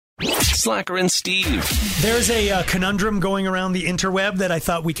Slacker and Steve. There's a conundrum going around the interweb that I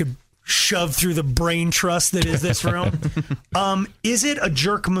thought we could shove through the brain trust that is this room. Is it a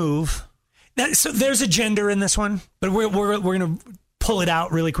jerk move? Now, so there's a gender in this one, but we're going to pull it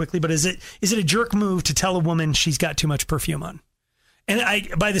out really quickly. But is it a jerk move to tell a woman she's got too much perfume on? And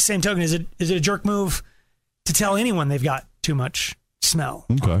by the same token, is it a jerk move to tell anyone they've got too much smell?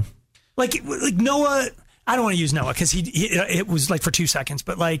 Okay. Like Noah, I don't want to use Noah because it was like for 2 seconds,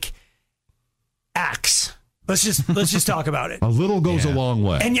 but like Axe. Let's just talk about it. A little goes a long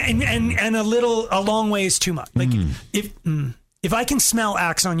way, and a long way is too much. Like if I can smell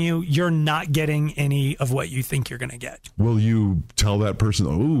Axe on you, you're not getting any of what you think you're going to get. Will you tell that person?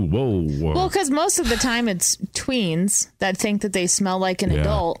 Ooh, whoa. Well, because most of the time it's tweens that think that they smell like an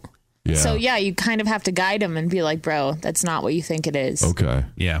adult. Yeah. So yeah, you kind of have to guide them and be like, bro, that's not what you think it is. Okay.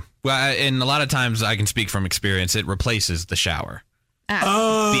 Yeah. Well, and a lot of times I can speak from experience. It replaces the shower.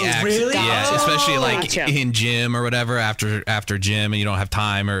 Oh, the Axe. really? Yeah, especially like Gotcha. in gym or whatever after gym and you don't have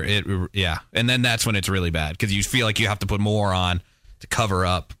time and then that's when it's really bad because you feel like you have to put more on to cover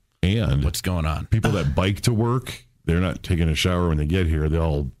up and what's going on. People that bike to work, they're not taking a shower when they get here.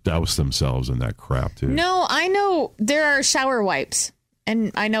 They'll douse themselves in that crap too. No, I know there are shower wipes,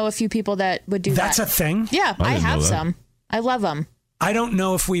 and I know a few people that would do that. That's a thing? Yeah, I didn't have know that. some. I love them. I don't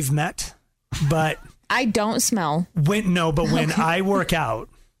know if we've met, but I don't smell. when I work out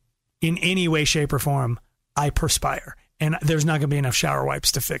in any way, shape, or form, I perspire. And there's not going to be enough shower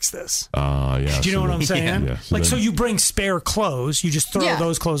wipes to fix this. Yeah. Do you know what I'm saying? Yeah, So you bring spare clothes, you just throw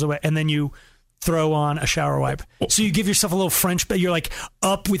those clothes away, and then you throw on a shower wipe. So you give yourself a little French, but you're like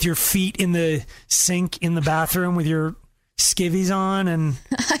up with your feet in the sink in the bathroom with your skivvies on, and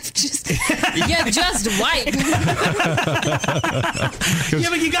I've just wipe. yeah,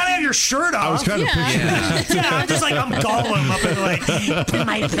 but you gotta have your shirt off. I was kind of picturing that. I'm just like I'm Gollum up in like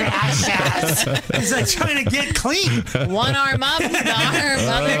my precious. He's like trying to get clean. One arm up, the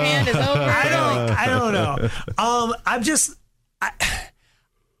other hand is over. I don't know. I'm just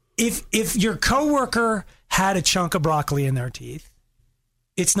if your coworker had a chunk of broccoli in their teeth,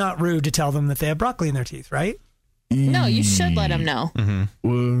 it's not rude to tell them that they have broccoli in their teeth, right? No, you should let them know. Mm-hmm.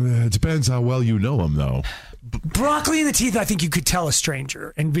 Well, it depends how well you know them, though. Broccoli in the teeth, I think you could tell a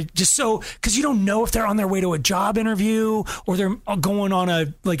stranger, and just so because you don't know if they're on their way to a job interview or they're going on a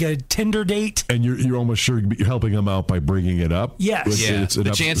Tinder date, and you're almost sure you're helping them out by bringing it up. Yes, It's the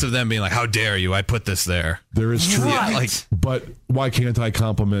chance of them being like, "How dare you? I put this there." There is true. Right. But why can't I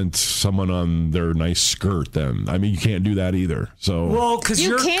compliment someone on their nice skirt? Then I mean, you can't do that either. So well, because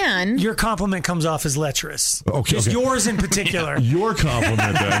You can. Your compliment comes off as lecherous. Okay, Just yours in particular. your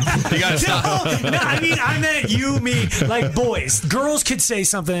compliment then. You gotta stop. No, I mean, I meant you, me, like boys. Girls could say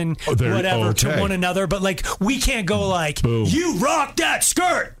something, whatever, to one another, but like we can't go like, Boom. you rock that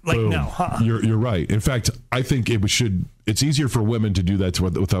skirt. Like, Boom. no. You're right. In fact, I think it's easier for women to do that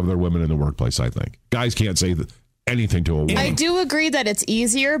with other women in the workplace, I think. Guys can't say anything to a woman. I do agree that it's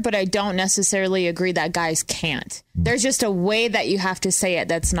easier, but I don't necessarily agree that guys can't. There's just a way that you have to say it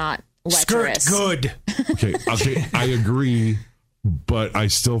that's not lecherous. Skirt good. Okay, I agree. But I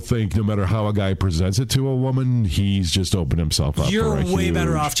still think no matter how a guy presents it to a woman, he's just opened himself up. You're for a way huge...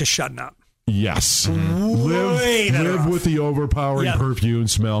 better off just shutting up. Yes. Way better live off. with the overpowering perfume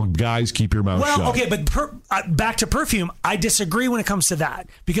smell. Guys, keep your mouth shut. Well, okay, but back to perfume. I disagree when it comes to that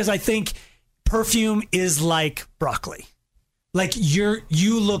because I think perfume is like broccoli. Like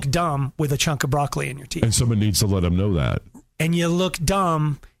you look dumb with a chunk of broccoli in your teeth. And someone needs to let them know that. And you look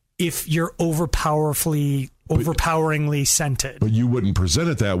dumb if you're overpoweringly scented. But you wouldn't present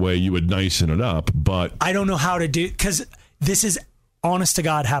it that way. You would nicen it up. But I don't know how to do, because this is honest to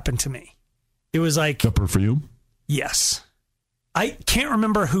God happened to me. It was like the perfume. Yes. I can't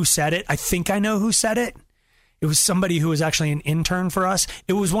remember who said it. I think I know who said it. It was somebody who was actually an intern for us.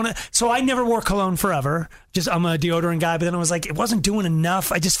 It was so I never wore cologne forever. I'm a deodorant guy, but then I was like, it wasn't doing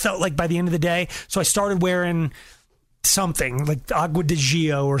enough. I just felt like by the end of the day. So I started wearing something like Agua de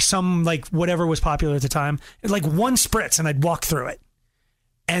Gio or some like whatever was popular at the time. Like one spritz and I'd walk through it.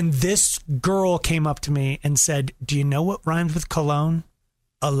 And this girl came up to me and said, do you know what rhymes with cologne?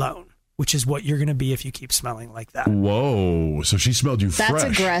 Alone. Which is what you're going to be if you keep smelling like that. Whoa. So she smelled you fresh. That's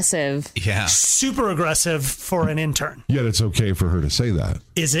aggressive. Yeah. Super aggressive for an intern. Yet it's okay for her to say that.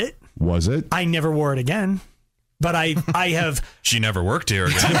 Is it? Was it? I never wore it again. But I have. She never worked here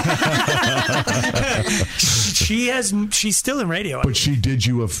again. She's still in radio. But she did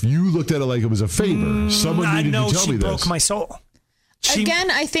you you looked at it like it was a favor. Someone needed to tell me this. She broke my soul. Again,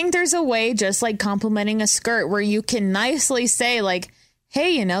 I think there's a way, just like complimenting a skirt, where you can nicely say like,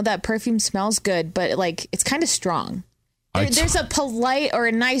 hey, that perfume smells good, but like it's kind of strong. There's a polite or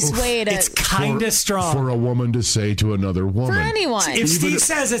a nice way to. It's kind of strong for a woman to say to another woman. For anyone. If Steve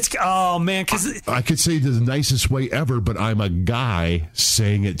says it's, oh man, because I could say the nicest way ever, but I'm a guy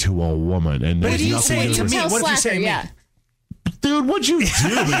saying it to a woman, and What there's do you nothing say in to it. me? What if you say to me? Yeah. Dude, what'd you do,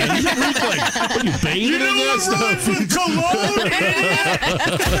 man? What, you bathing in that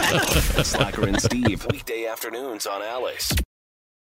stuff? Slacker and Steve, weekday afternoons on Alice.